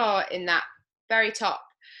view, if you're in that very top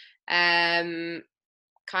kind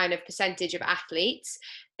of percentage of athletes,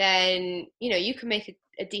 then, you know, you can make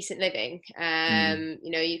a decent living.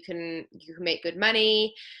 You know, you can make good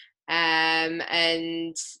money,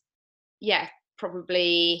 and yeah,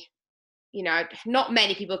 probably, you know, not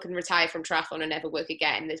many people can retire from triathlon and never work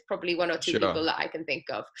again. There's probably one or two people that I can think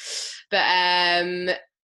of, but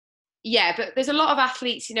but there's a lot of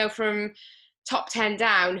athletes, you know, from top 10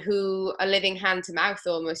 down who are living hand to mouth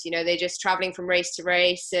almost. You know, they're just traveling from race to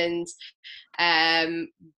race, and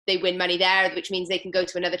they win money there, which means they can go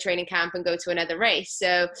to another training camp and go to another race.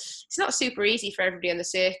 So it's not super easy for everybody on the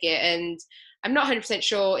circuit, and I'm not 100%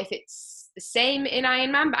 sure if it's the same in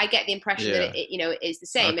Ironman, but I get the impression that it, you know, it is the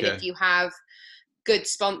same. Okay. And if you have good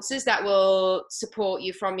sponsors that will support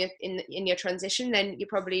you from in your transition, then you're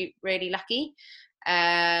probably really lucky.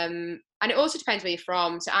 And it also depends where you're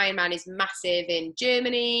from. So Ironman is massive in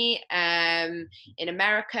Germany, in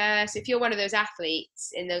America. So if you're one of those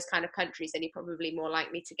athletes in those kind of countries, then you're probably more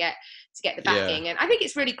likely to get the backing. And I think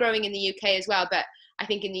it's really growing in the UK as well. But I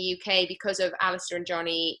think in the UK, because of Alistair and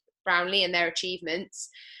Johnny Brownlee and their achievements,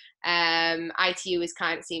 ITU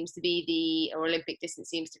seems to be or Olympic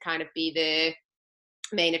distance seems to kind of be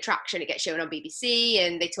the main attraction. It gets shown on BBC,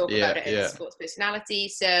 and they talk about it as a sports personality.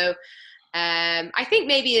 So I think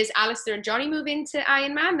maybe as Alistair and Johnny move into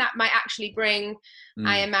Ironman, that might actually bring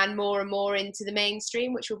Ironman more and more into the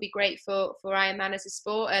mainstream, which will be great for Ironman as a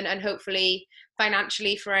sport, and hopefully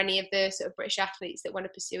financially for any of the sort of British athletes that want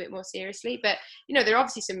to pursue it more seriously. But, you know, there are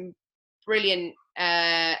obviously some brilliant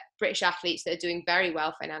British athletes that are doing very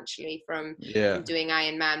well financially from doing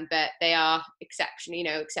Ironman, but they are exceptionally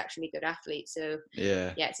good athletes. So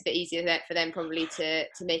it's a bit easier for them probably to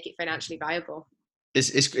make it financially viable.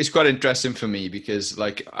 It's quite interesting for me because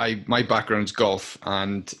like my background's golf,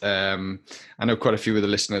 and I know quite a few of the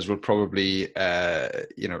listeners will probably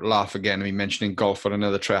laugh again at me mentioning golf on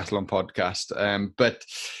another triathlon podcast. But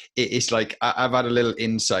it's like I've had a little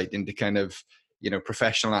insight into kind of, you know,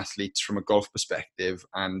 professional athletes from a golf perspective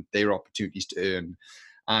and their opportunities to earn,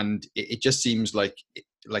 and it just seems like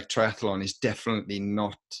triathlon is definitely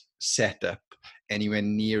not set up anywhere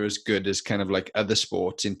near as good as kind of like other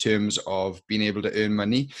sports in terms of being able to earn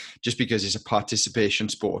money, just because it's a participation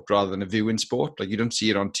sport rather than a viewing sport. Like, you don't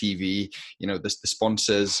see it on TV. The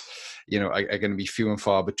sponsors, are going to be few and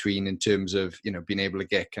far between in terms of, being able to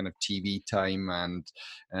get kind of TV time and,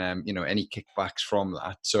 any kickbacks from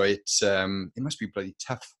that. So it must be bloody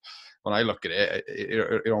tough. When I look at it,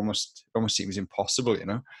 it almost seems impossible,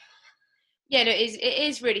 Yeah, no, it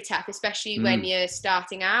is really tough, especially when you're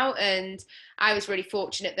starting out. And I was really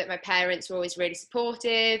fortunate that my parents were always really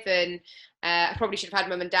supportive, and I probably should have had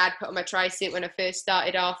mum and dad put on my tri-suit when I first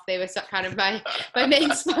started off. They were kind of my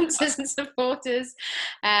main sponsors and supporters.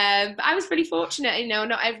 But I was really fortunate,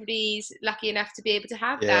 not everybody's lucky enough to be able to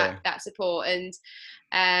have that support. And,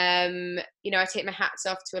 I take my hats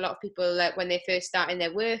off to a lot of people when they first start and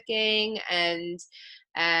they're working and,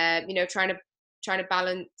 trying to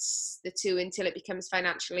balance the two until it becomes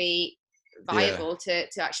financially viable to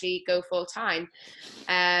actually go full time.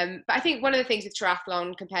 But I think one of the things with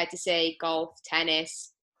triathlon compared to, say, golf,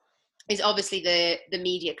 tennis, is obviously the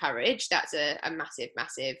media coverage. That's a massive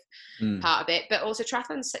part of it. But also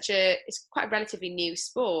triathlon's it's quite a relatively new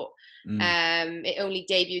sport. It only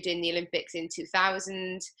debuted in the Olympics in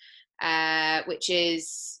 2000, which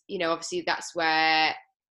is, obviously that's where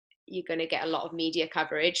you're going to get a lot of media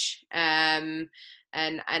coverage, and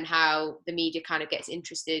how the media kind of gets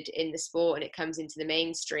interested in the sport and it comes into the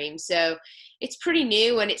mainstream. So it's pretty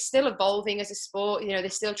new and it's still evolving as a sport. They're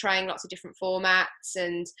still trying lots of different formats,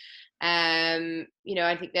 and I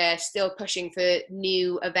think they're still pushing for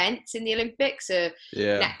new events in the Olympics. So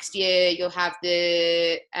next year you'll have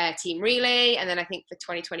the team relay, and then I think for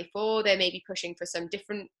 2024 they may be pushing for some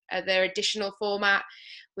different their additional format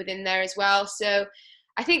within there as well. So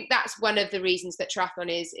I think that's one of the reasons that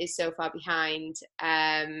triathlon is so far behind,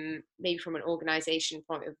 maybe from an organisation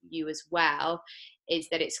point of view as well, is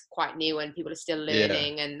that it's quite new and people are still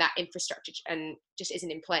learning, and that infrastructure and just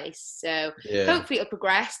isn't in place. So hopefully it'll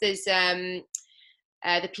progress. There's the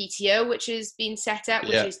PTO, which has been set up,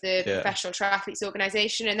 which is the Professional Triathletes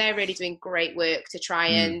Organisation, and they're really doing great work to try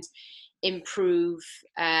and improve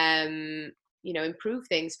things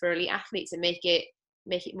for elite athletes and make it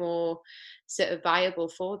more sort of viable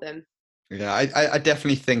for them. I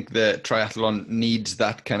definitely think that triathlon needs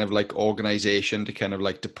that kind of like organization to kind of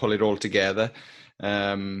like to pull it all together.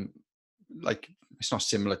 Like, it's not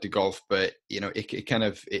similar to golf, but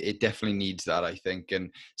it definitely needs that, I think,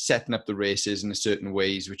 and setting up the races in a certain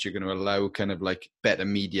ways which are going to allow kind of like better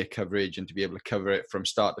media coverage and to be able to cover it from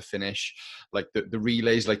start to finish. Like the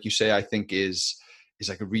relays, like you say, I think is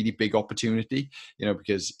like a really big opportunity,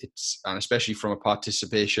 because and especially from a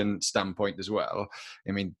participation standpoint as well.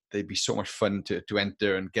 I mean, they'd be so much fun to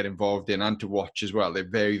enter and get involved in and to watch as well. They're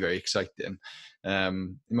very, very exciting.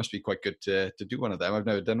 It must be quite good to do one of them. I've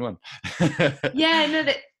never done one. Yeah, no,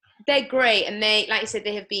 they're great. And they, like you said,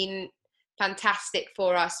 they have been fantastic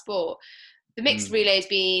for our sport. The mixed relay has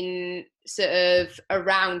been sort of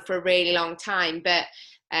around for a really long time, but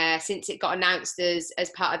since it got announced as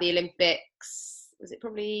part of the Olympics, was it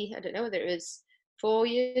probably, I don't know whether it was 5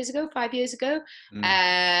 years ago,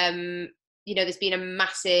 there's been a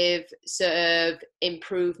massive sort of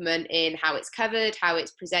improvement in how it's covered, how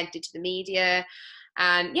it's presented to the media.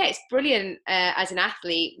 And it's brilliant as an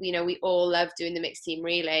athlete. We all love doing the mixed team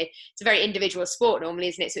relay. It's a very individual sport normally,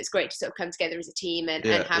 isn't it? So it's great to sort of come together as a team and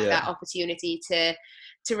have that opportunity to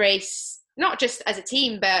race, not just as a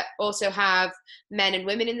team, but also have men and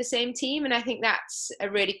women in the same team. And I think that's a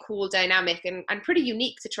really cool dynamic and pretty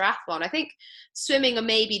unique to triathlon. I think swimming are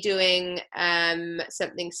maybe doing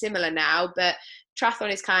something similar now, but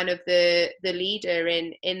triathlon is kind of the leader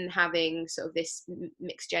in having sort of this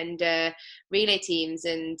mixed gender relay teams.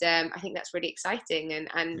 And I think that's really exciting. And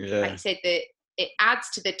like I said, that it adds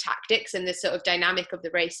to the tactics and the sort of dynamic of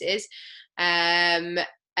the races. And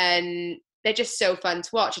they're just so fun to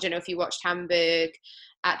watch. I don't know if you watched Hamburg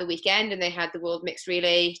at the weekend, and they had the World Mixed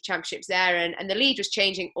Relay Championships there, and the lead was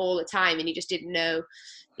changing all the time, and you just didn't know,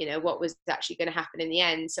 what was actually going to happen in the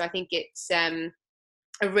end. So I think it's a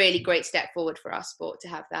really great step forward for our sport to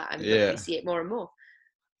have that, and hopefully see it more and more.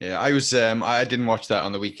 Yeah, I was. I didn't watch that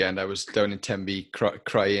on the weekend. I was down in Tenby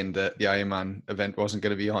crying that the Ironman event wasn't going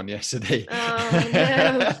to be on yesterday. Oh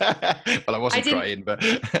no! Well, I wasn't crying, but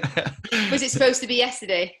was it supposed to be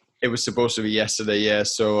yesterday? It was supposed to be yesterday. Yeah.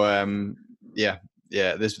 So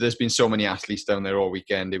There's been so many athletes down there all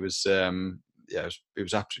weekend. It was it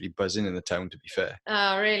was absolutely buzzing in the town, to be fair.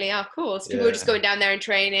 Oh, really? Oh, of course. People were just going down there and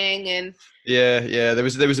training and. Yeah. There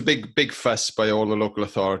was a big fuss by all the local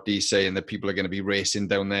authorities saying that people are going to be racing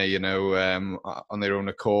down there, on their own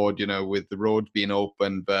accord, with the road being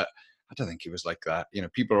open. But don't think it was like that.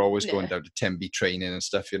 People are always No. going down to Tenby training and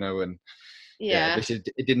stuff, and Yeah.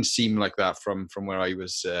 it didn't seem like that from where I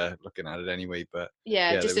was looking at it anyway. But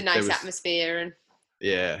just a nice atmosphere. And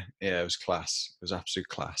yeah, it was class. It was absolute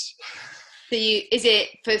class. So is it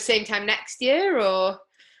for the same time next year, or?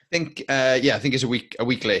 I think it's a week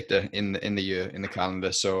later in the year, in the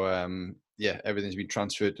calendar. So everything's been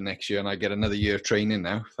transferred to next year, and I get another year of training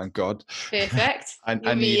now. Thank God. Perfect. I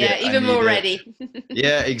need it. Even more ready.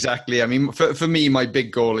 Yeah, exactly. I mean, for me, my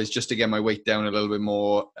big goal is just to get my weight down a little bit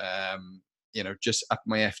more. Just up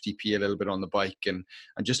my FTP a little bit on the bike, and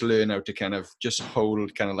just learn how to kind of just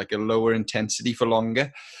hold kind of like a lower intensity for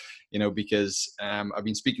longer. Because I've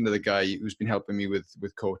been speaking to the guy who's been helping me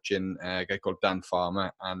with coaching, a guy called Dan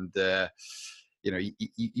Farmer, and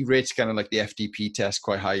he rates kind of like the FTP test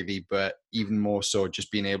quite highly, but even more so just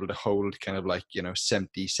being able to hold kind of like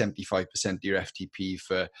 70-75% of your FTP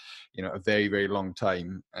for a very, very long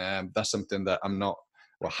time. That's something that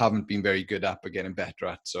haven't been very good at, but getting better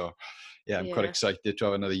at. So I'm quite excited to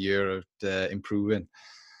have another year of improving.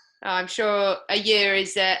 I'm sure a year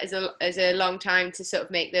is a long time to sort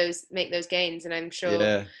of make those gains, and I'm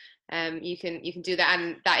sure you can do that,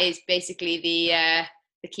 and that is basically the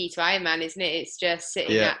key to Ironman, isn't it? It's just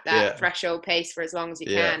sitting at that threshold pace for as long as you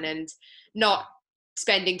can, and not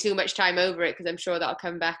spending too much time over it, because I'm sure that'll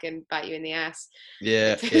come back and bite you in the ass.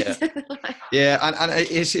 And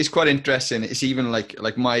it's quite interesting. It's even like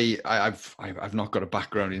I've not got a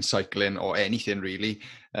background in cycling or anything really,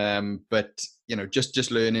 but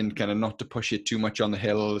just learning kind of not to push it too much on the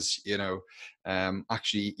hills,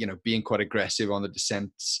 actually being quite aggressive on the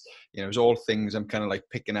descents, it's all things I'm kind of like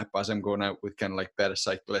picking up as I'm going out with kind of like better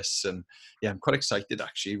cyclists. And I'm quite excited,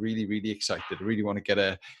 actually, really, really excited. I really want to get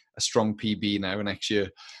a strong PB now next year.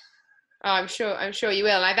 Oh, I'm sure you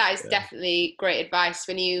will. Like, that is definitely great advice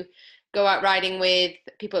when you go out riding with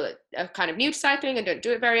people that are kind of new to cycling and don't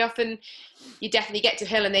do it very often. You definitely get to a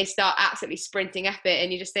hill and they start absolutely sprinting up it,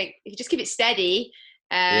 and you just think, if you just keep it steady,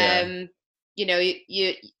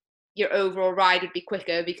 your overall ride would be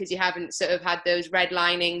quicker, because you haven't sort of had those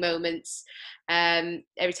redlining moments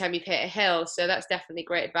every time you've hit a hill. So that's definitely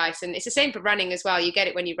great advice. And it's the same for running as well. You get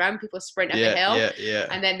it when you run, people sprint up a hill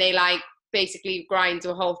and then they basically grind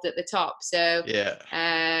to a halt at the top. So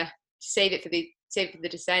save it for the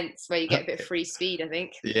descents, where you get a bit of free speed, I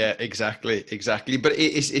think. Yeah, exactly. But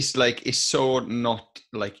it's so not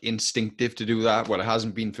like instinctive to do that. Well, it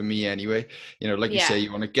hasn't been for me anyway. You say,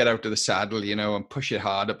 you want to get out of the saddle, and push it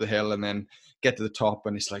hard up the hill, and then get to the top,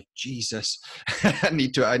 and it's like, Jesus, I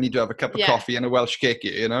need to have a cup of coffee and a Welsh cake,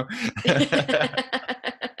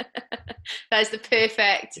 That's the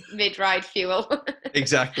perfect mid-ride fuel.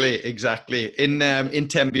 Exactly. In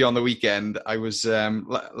Tenby on the weekend, I was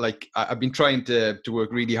I've been trying to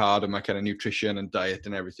work really hard on my kind of nutrition and diet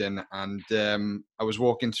and everything. And I was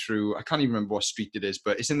walking through, I can't even remember what street it is,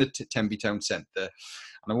 but it's in the Tenby town centre.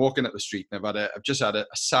 And I'm walking up the street, and I've just had a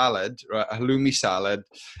salad, right, a halloumi salad.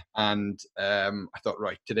 And I thought,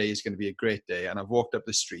 right, today is going to be a great day. And I've walked up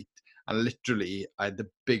the street, and literally I had the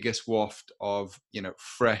biggest waft of,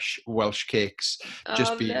 fresh Welsh cakes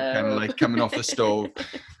kind of like coming off the stove.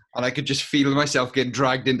 And I could just feel myself getting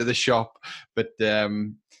dragged into the shop. But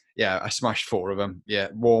I smashed 4 of them. Yeah,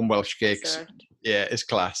 warm Welsh cakes. So, it's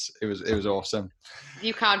class. It was awesome.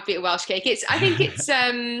 You can't beat a Welsh cake. I think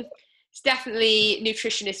it's definitely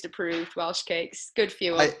nutritionist approved Welsh cakes. Good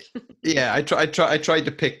fuel. I tried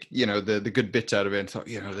to pick, the good bits out of it, and thought,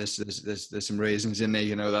 there's some raisins in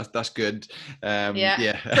there, that's good.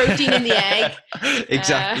 Protein in the egg.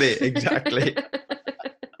 Exactly.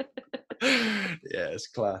 Yeah, it's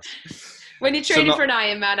class. When you're training for an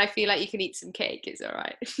Ironman, I feel like you can eat some cake. It's all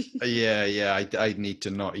right. I need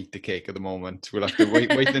to not eat the cake at the moment. We'll have to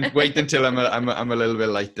wait until I'm a little bit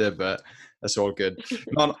lighter, but that's all good.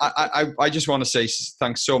 Non, I just want to say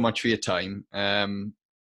thanks so much for your time. I'm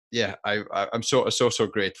so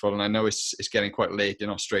grateful, and I know it's getting quite late in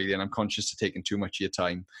Australia, and I'm conscious of taking too much of your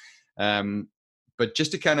time. But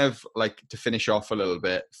just to kind of like to finish off a little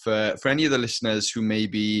bit, for any of the listeners who may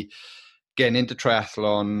be getting into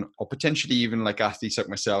triathlon, or potentially even like athletes like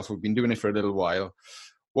myself who've been doing it for a little while,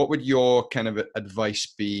 what would your kind of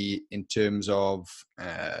advice be in terms of,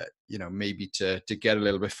 maybe to get a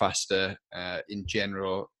little bit faster in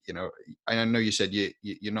general? And I know you said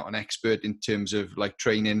you're not an expert in terms of like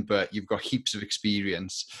training, but you've got heaps of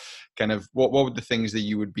experience. Kind of what would the things that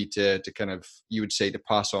you would be to kind of, you would say, to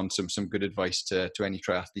pass on some good advice to any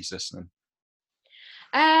triathletes listening?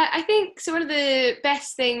 I think so. One of the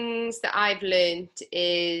best things that I've learned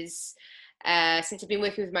is, since I've been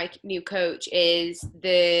working with my new coach, is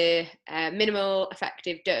the minimal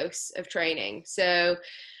effective dose of training. So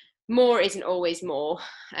more isn't always more.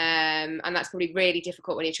 And that's probably really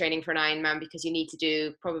difficult when you're training for an Ironman, because you need to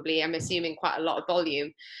do probably, I'm assuming, quite a lot of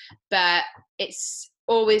volume. But it's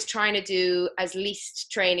always trying to do as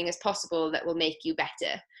least training as possible that will make you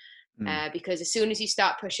better. Because as soon as you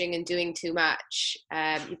start pushing and doing too much,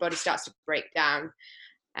 your body starts to break down.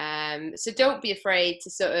 So don't be afraid to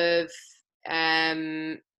sort of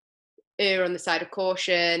err on the side of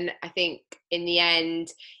caution. I think in the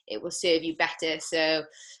end, it will serve you better. So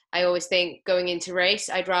I always think going into race,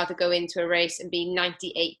 I'd rather go into a race and be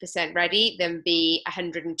 98% ready than be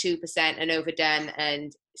 102% and overdone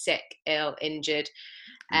and sick, ill, injured.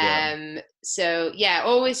 So yeah,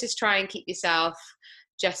 always just try and keep yourself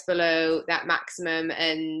just below that maximum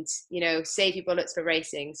and, save your bullets for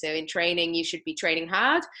racing. So in training, you should be training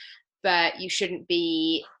hard, but you shouldn't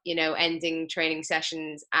be, ending training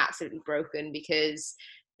sessions absolutely broken, because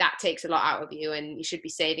that takes a lot out of you, and you should be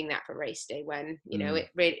saving that for race day when,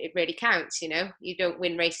 it really counts. You don't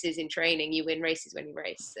win races in training, you win races when you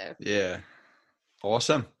race. So yeah,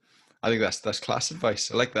 awesome. I think that's class advice.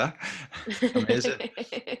 I like that. Amazing.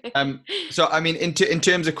 So I mean, in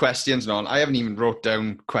terms of questions and all, I haven't even wrote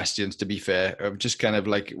down questions, to be fair. I've just kind of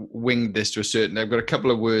like winged this to a certain. I've got a couple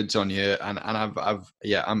of words on here, and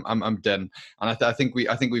I'm done. And I think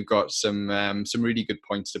we've got some really good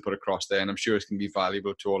points to put across there, and I'm sure it's going to be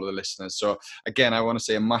valuable to all of the listeners. So again, I want to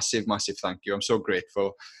say a massive thank you. I'm so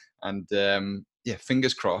grateful, and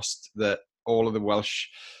fingers crossed that all of the Welsh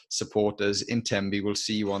supporters in Tenby will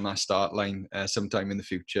see you on that start line sometime in the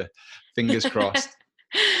future. Fingers crossed.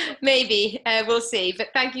 Maybe, we'll see. But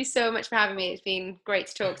thank you so much for having me. It's been great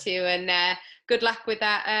to talk to you, and good luck with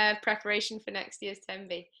that preparation for next year's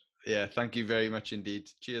Tenby. Yeah, thank you very much indeed.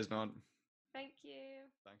 Cheers, Non. Thank you.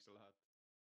 Thanks a lot.